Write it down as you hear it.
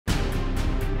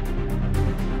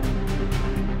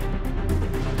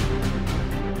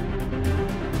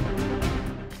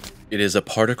It is a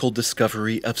particle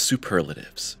discovery of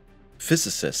superlatives.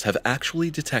 Physicists have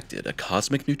actually detected a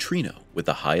cosmic neutrino with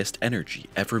the highest energy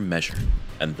ever measured,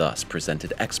 and thus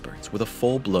presented experts with a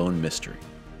full-blown mystery.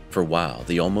 For while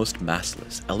the almost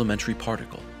massless elementary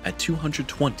particle at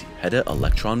 220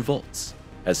 peta-electron volts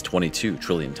has 22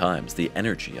 trillion times the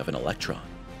energy of an electron,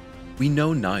 we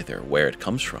know neither where it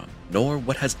comes from nor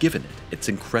what has given it its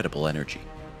incredible energy.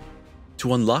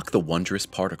 To unlock the wondrous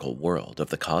particle world of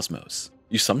the cosmos,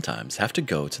 you sometimes have to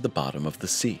go to the bottom of the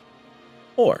sea.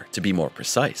 Or, to be more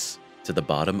precise, to the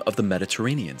bottom of the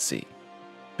Mediterranean Sea,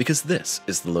 because this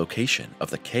is the location of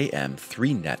the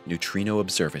KM3 Neutrino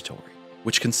Observatory,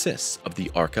 which consists of the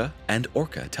ARCA and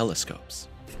ORCA telescopes.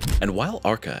 And while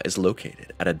ARCA is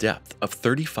located at a depth of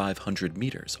 3,500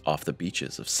 meters off the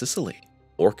beaches of Sicily,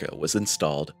 ORCA was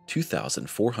installed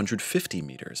 2,450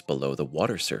 meters below the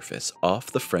water surface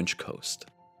off the French coast.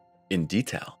 In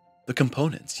detail, the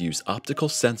components use optical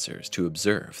sensors to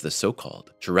observe the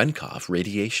so-called Cherenkov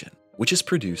radiation, which is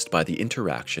produced by the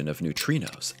interaction of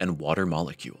neutrinos and water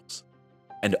molecules.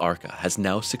 And ARCA has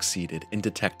now succeeded in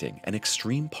detecting an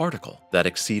extreme particle that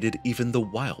exceeded even the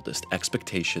wildest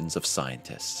expectations of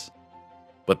scientists.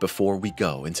 But before we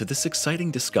go into this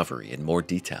exciting discovery in more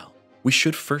detail, we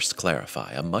should first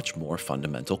clarify a much more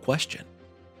fundamental question.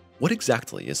 What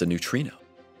exactly is a neutrino?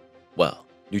 Well,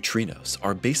 neutrinos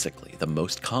are basically the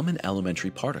most common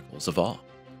elementary particles of all,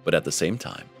 but at the same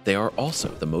time, they are also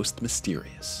the most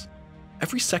mysterious.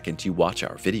 Every second you watch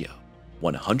our video,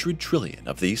 100 trillion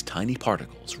of these tiny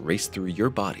particles race through your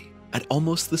body at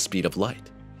almost the speed of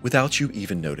light, without you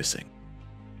even noticing.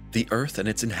 The Earth and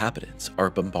its inhabitants are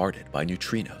bombarded by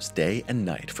neutrinos day and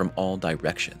night from all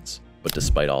directions, but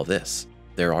despite all this,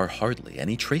 there are hardly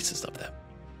any traces of them.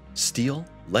 Steel,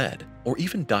 lead, or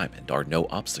even diamond are no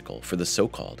obstacle for the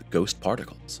so-called ghost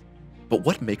particles. But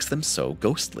what makes them so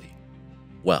ghostly?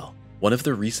 Well, one of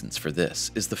the reasons for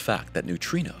this is the fact that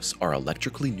neutrinos are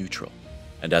electrically neutral,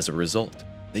 and as a result,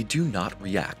 they do not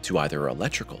react to either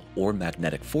electrical or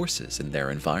magnetic forces in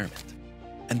their environment.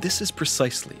 And this is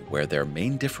precisely where their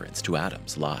main difference to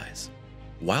atoms lies.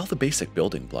 While the basic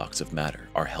building blocks of matter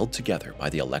are held together by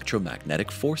the electromagnetic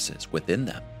forces within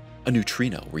them, a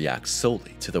neutrino reacts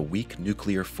solely to the weak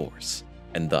nuclear force,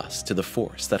 and thus to the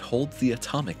force that holds the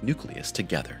atomic nucleus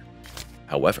together.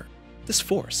 However, this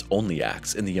force only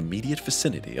acts in the immediate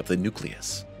vicinity of the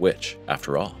nucleus, which,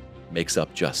 after all, makes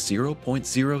up just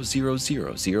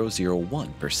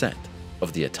 0.0000001%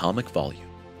 of the atomic volume.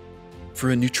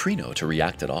 For a neutrino to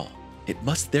react at all, it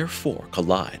must therefore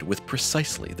collide with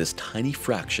precisely this tiny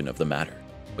fraction of the matter,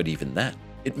 but even then,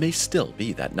 it may still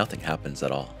be that nothing happens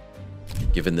at all.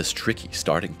 Given this tricky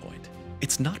starting point,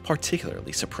 it's not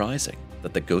particularly surprising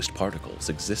that the ghost particles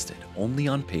existed only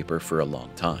on paper for a long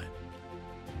time.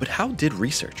 But how did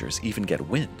researchers even get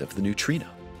wind of the neutrino?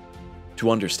 To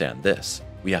understand this,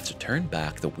 we have to turn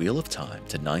back the wheel of time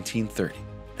to 1930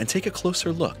 and take a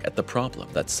closer look at the problem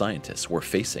that scientists were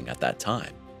facing at that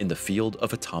time in the field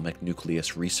of atomic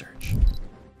nucleus research.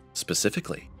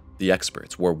 Specifically, the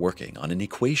experts were working on an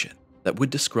equation that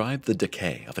would describe the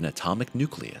decay of an atomic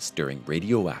nucleus during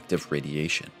radioactive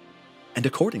radiation. And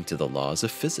according to the laws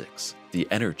of physics, the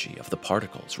energy of the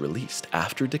particles released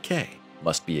after decay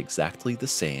must be exactly the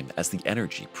same as the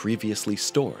energy previously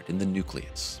stored in the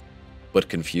nucleus. But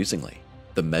confusingly,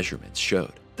 the measurements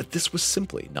showed that this was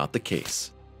simply not the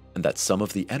case, and that some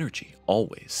of the energy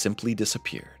always simply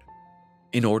disappeared.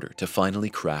 In order to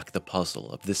finally crack the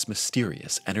puzzle of this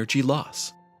mysterious energy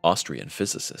loss, Austrian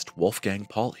physicist Wolfgang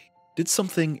Pauli did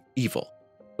something evil,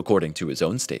 according to his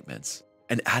own statements,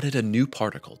 and added a new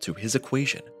particle to his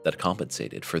equation that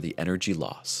compensated for the energy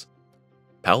loss.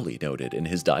 Pauli noted in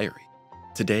his diary,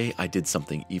 "Today I did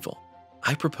something evil.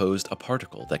 I proposed a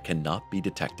particle that cannot be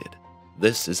detected.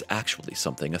 This is actually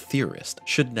something a theorist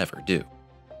should never do."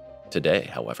 Today,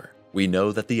 however, we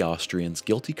know that the Austrian's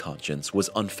guilty conscience was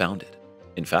unfounded.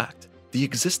 In fact, the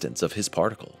existence of his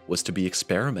particle was to be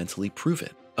experimentally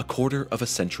proven a quarter of a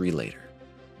century later.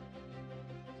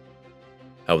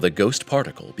 How the ghost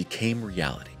particle became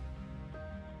reality.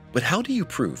 But how do you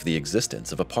prove the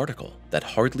existence of a particle that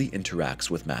hardly interacts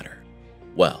with matter?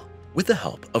 Well, with the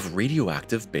help of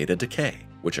radioactive beta decay,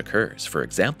 which occurs, for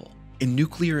example, in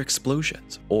nuclear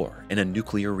explosions or in a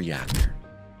nuclear reactor.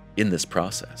 In this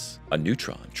process, a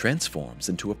neutron transforms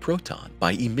into a proton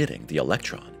by emitting the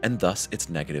electron and thus its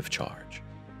negative charge.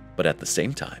 But at the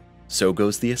same time, so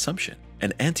goes the assumption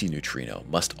an antineutrino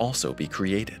must also be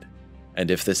created. And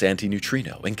if this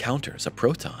antineutrino encounters a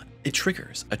proton, it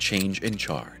triggers a change in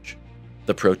charge.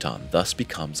 The proton thus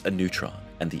becomes a neutron,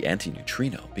 and the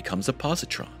antineutrino becomes a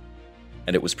positron.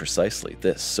 And it was precisely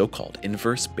this so-called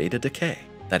inverse beta decay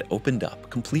that opened up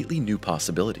completely new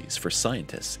possibilities for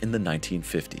scientists in the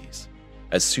 1950s.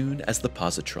 As soon as the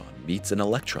positron meets an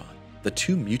electron, the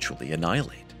two mutually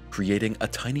annihilate, creating a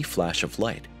tiny flash of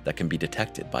light that can be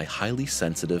detected by highly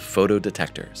sensitive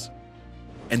photodetectors.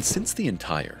 And since the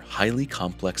entire highly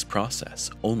complex process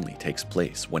only takes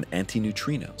place when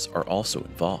antineutrinos are also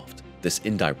involved, this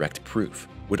indirect proof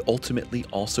would ultimately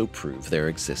also prove their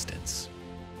existence.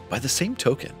 By the same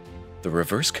token, the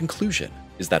reverse conclusion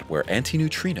is that where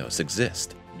antineutrinos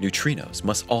exist, neutrinos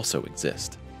must also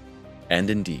exist. And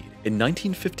indeed, in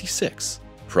 1956,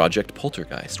 Project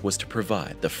Poltergeist was to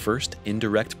provide the first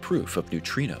indirect proof of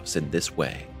neutrinos in this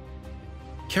way.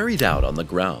 Carried out on the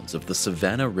grounds of the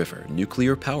Savannah River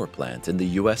nuclear power plant in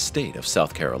the US state of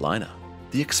South Carolina,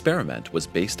 the experiment was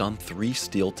based on 3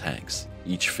 steel tanks,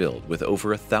 each filled with over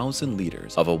 1,000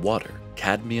 liters of a water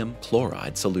cadmium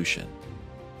chloride solution.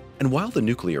 And while the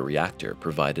nuclear reactor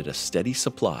provided a steady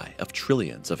supply of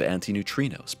trillions of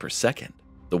antineutrinos per second,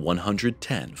 the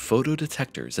 110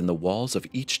 photodetectors in the walls of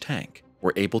each tank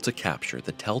were able to capture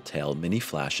the telltale mini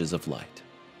flashes of light.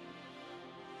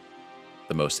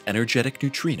 The most energetic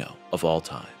neutrino of all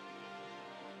time.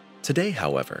 Today,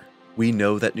 however, we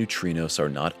know that neutrinos are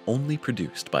not only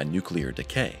produced by nuclear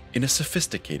decay in a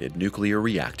sophisticated nuclear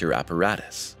reactor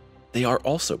apparatus, they are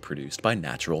also produced by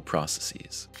natural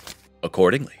processes.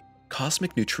 Accordingly,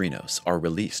 cosmic neutrinos are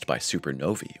released by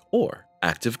supernovae or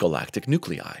active galactic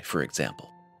nuclei, for example.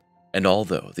 And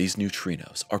although these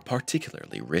neutrinos are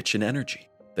particularly rich in energy,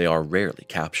 they are rarely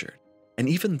captured, and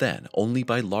even then only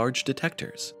by large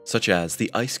detectors, such as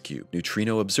the IceCube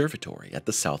Neutrino Observatory at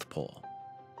the South Pole.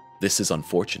 This is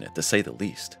unfortunate to say the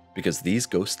least, because these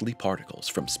ghostly particles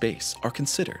from space are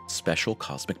considered special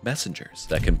cosmic messengers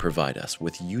that can provide us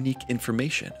with unique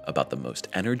information about the most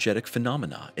energetic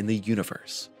phenomena in the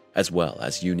universe, as well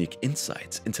as unique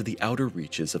insights into the outer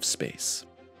reaches of space.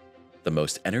 The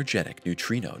most energetic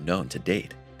neutrino known to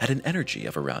date had an energy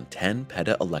of around 10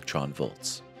 peta-electron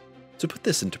volts. To put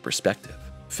this into perspective,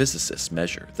 physicists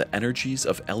measure the energies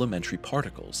of elementary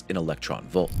particles in electron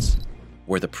volts,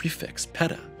 where the prefix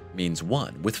peta means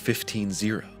 1 with 15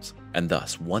 zeros, and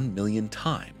thus 1 million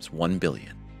times 1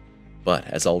 billion. But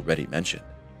as already mentioned,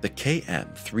 the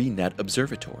KM3-NET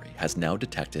Observatory has now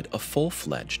detected a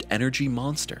full-fledged energy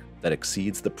monster that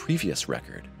exceeds the previous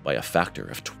record by a factor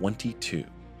of 22.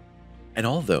 And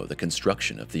although the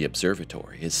construction of the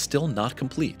observatory is still not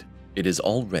complete, it is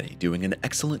already doing an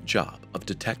excellent job of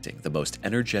detecting the most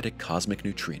energetic cosmic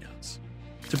neutrinos.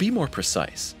 To be more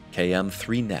precise,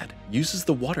 KM3-NET uses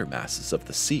the water masses of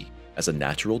the sea as a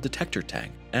natural detector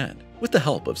tank and, with the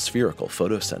help of spherical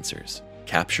photosensors,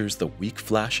 captures the weak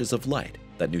flashes of light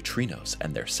that neutrinos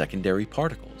and their secondary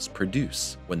particles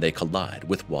produce when they collide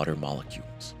with water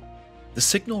molecules. The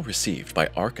signal received by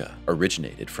ARCA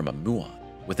originated from a muon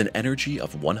with an energy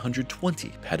of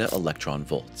 120 peta-electron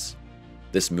volts.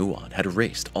 This muon had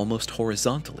raced almost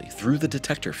horizontally through the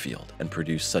detector field and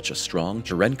produced such a strong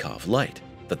Cherenkov light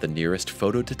that the nearest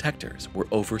photodetectors were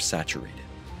oversaturated.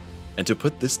 And to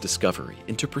put this discovery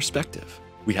into perspective,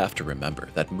 we have to remember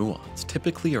that muons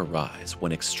typically arise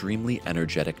when extremely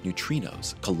energetic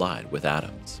neutrinos collide with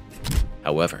atoms.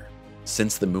 However,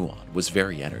 since the muon was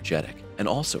very energetic and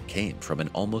also came from an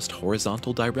almost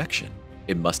horizontal direction,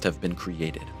 it must have been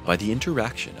created by the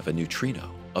interaction of a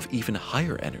neutrino of even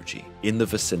higher energy in the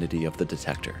vicinity of the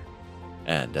detector.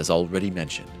 And as already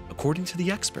mentioned, according to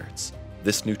the experts,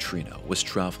 this neutrino was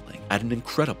traveling at an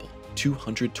incredible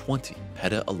 220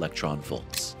 peta-electron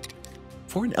volts.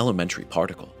 For an elementary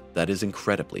particle, that is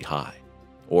incredibly high,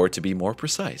 or to be more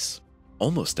precise,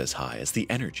 almost as high as the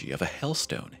energy of a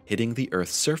hailstone hitting the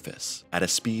Earth's surface at a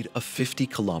speed of 50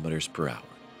 kilometers per hour.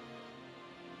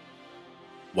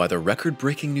 Why the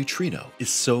record-breaking neutrino is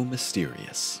so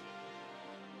mysterious.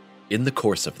 In the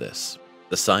course of this,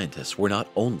 the scientists were not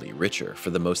only richer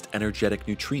for the most energetic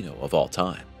neutrino of all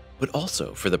time, but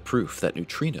also for the proof that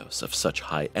neutrinos of such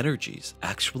high energies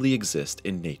actually exist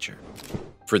in nature.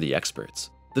 For the experts,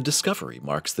 the discovery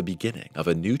marks the beginning of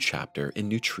a new chapter in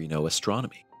neutrino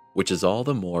astronomy, which is all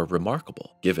the more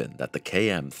remarkable given that the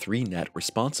KM3-NET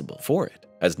responsible for it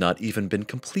has not even been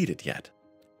completed yet.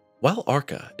 While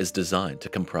ARCA is designed to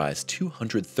comprise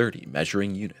 230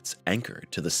 measuring units anchored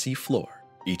to the sea floor,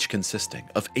 each consisting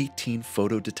of 18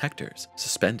 photodetectors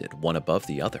suspended one above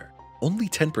the other, only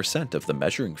 10% of the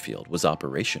measuring field was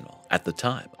operational at the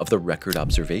time of the record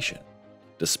observation.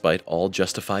 Despite all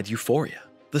justified euphoria,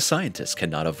 the scientists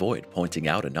cannot avoid pointing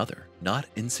out another, not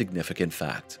insignificant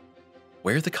fact.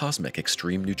 Where the cosmic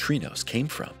extreme neutrinos came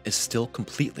from is still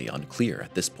completely unclear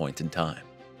at this point in time.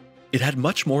 It had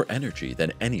much more energy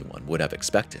than anyone would have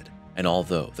expected, and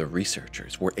although the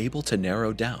researchers were able to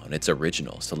narrow down its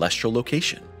original celestial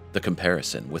location, the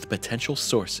comparison with potential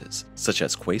sources such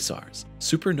as quasars,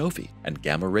 supernovae, and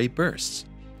gamma-ray bursts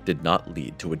did not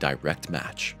lead to a direct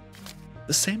match.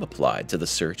 The same applied to the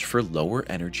search for lower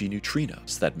energy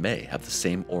neutrinos that may have the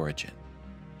same origin.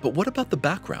 But what about the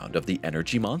background of the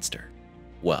energy monster?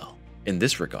 Well, in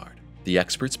this regard, the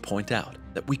experts point out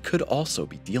that we could also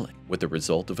be dealing with the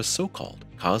result of a so-called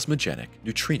cosmogenic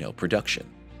neutrino production.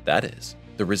 That is,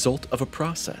 the result of a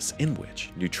process in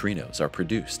which neutrinos are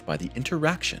produced by the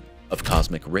interaction of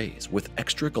cosmic rays with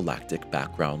extragalactic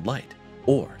background light,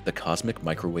 or the cosmic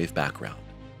microwave background.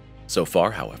 So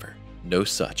far, however, no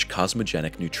such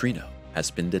cosmogenic neutrino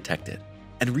has been detected,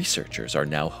 and researchers are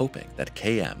now hoping that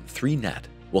KM3-NeT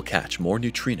will catch more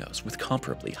neutrinos with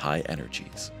comparably high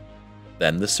energies.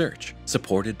 Then the search,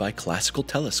 supported by classical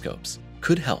telescopes,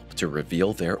 could help to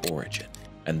reveal their origin,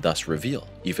 and thus reveal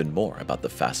even more about the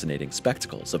fascinating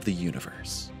spectacles of the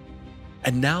universe.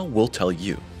 And now we'll tell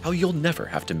you how you'll never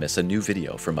have to miss a new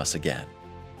video from us again.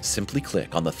 Simply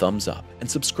click on the thumbs up and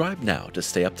subscribe now to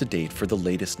stay up to date for the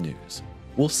latest news.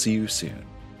 We'll see you soon.